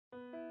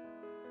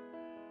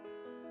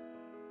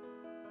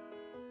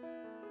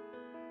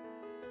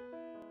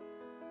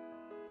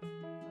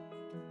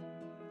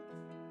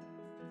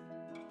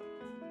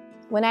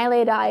When I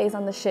laid eyes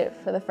on the ship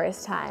for the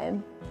first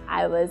time,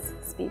 I was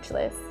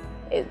speechless.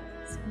 It's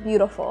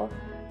beautiful.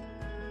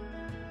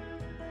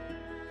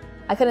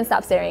 I couldn't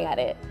stop staring at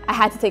it. I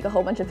had to take a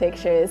whole bunch of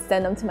pictures,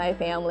 send them to my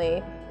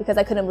family, because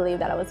I couldn't believe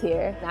that I was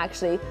here. And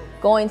actually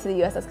going to the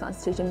USS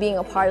Constitution, being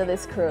a part of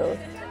this crew.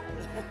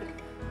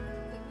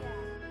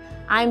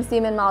 I'm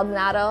Seaman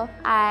Maldonado.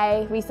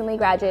 I recently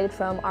graduated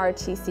from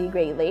ROTC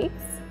Great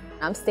Lakes.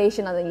 I'm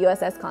stationed on the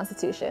USS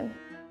Constitution.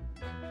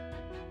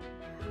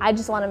 I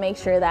just want to make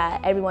sure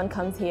that everyone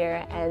comes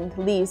here and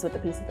leaves with a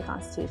piece of the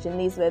Constitution,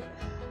 leaves with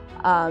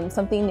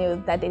something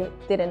new that they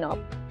didn't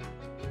know.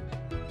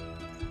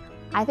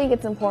 I think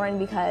it's important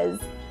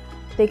because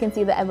they can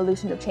see the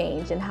evolution of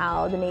change and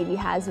how the Navy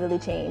has really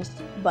changed,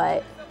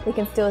 but they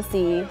can still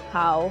see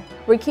how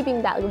we're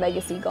keeping that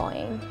legacy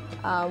going.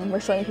 We're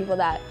showing people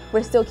that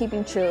we're still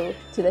keeping true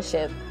to the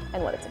ship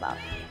and what it's about.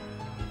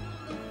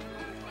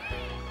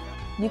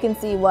 You can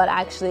see what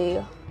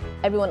actually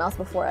everyone else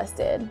before us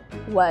did,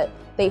 what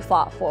they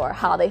fought for,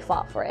 how they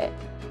fought for it,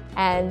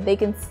 and they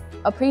can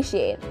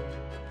appreciate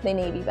the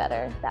Navy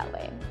better that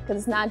way, because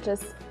it's not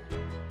just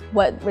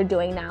what we're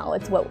doing now,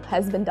 it's what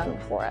has been done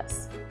before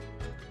us.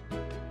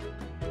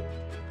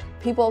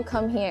 People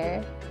come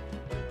here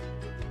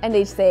and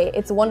they say,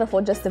 it's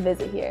wonderful just to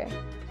visit here.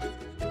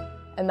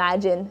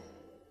 Imagine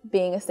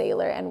being a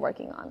sailor and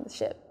working on the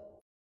ship.